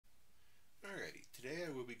Today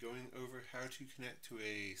I will be going over how to connect to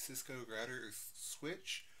a Cisco router or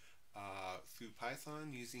switch through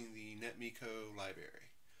Python using the Netmiko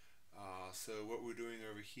library. So what we're doing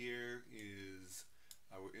over here is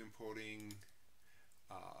we're importing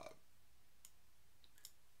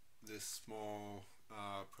this small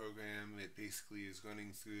program. It basically is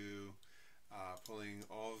running through pulling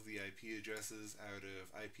all of the IP addresses out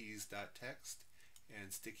of ips.txt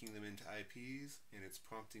and sticking them into IPs, and it's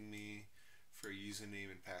prompting me for a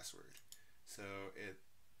username and password. So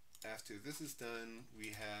after this is done, we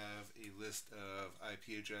have a list of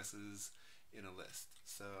IP addresses in a list.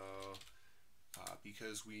 So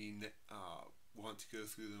because we want to go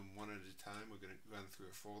through them one at a time, we're going to run through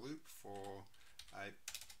a for loop for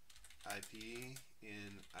IP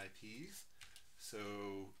in IPs. So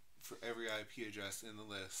for every IP address in the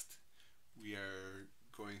list, we are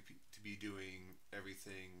going to be doing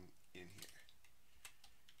everything in here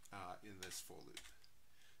in this for loop.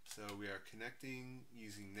 So we are connecting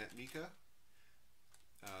using Netmiko.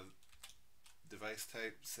 Device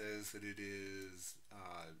type says that it is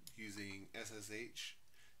using SSH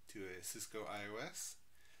to a Cisco iOS.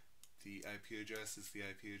 The IP address is the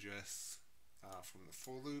IP address from the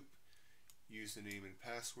for loop. Username and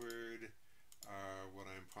password are what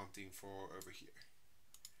I'm prompting for over here.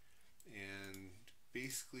 And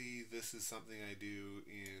basically this is something I do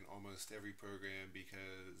in almost every program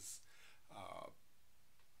because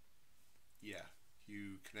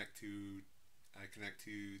I connect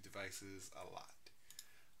to devices a lot.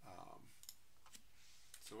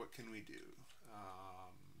 So what can we do?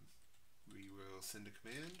 We will send a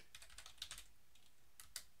command.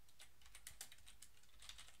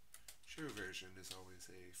 Show version is always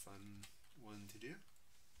a fun one to do.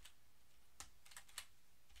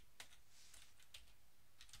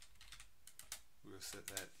 We'll set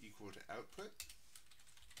that equal to output,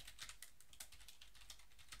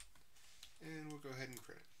 and we'll go ahead and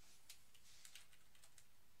print it.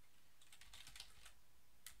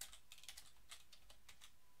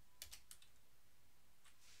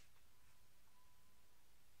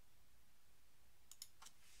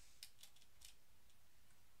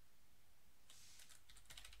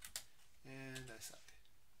 And I suck.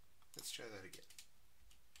 Let's try that again.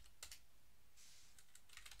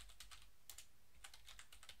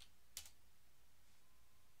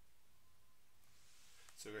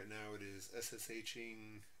 So right now it is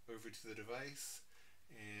SSHing over to the device,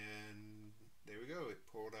 and there we go, it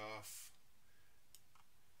pulled off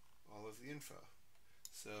all of the info.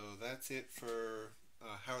 So that's it for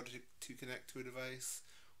how to connect to a device.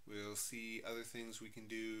 We'll see other things we can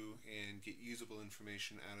do and get usable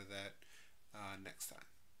information out of that next time.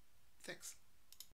 Thanks.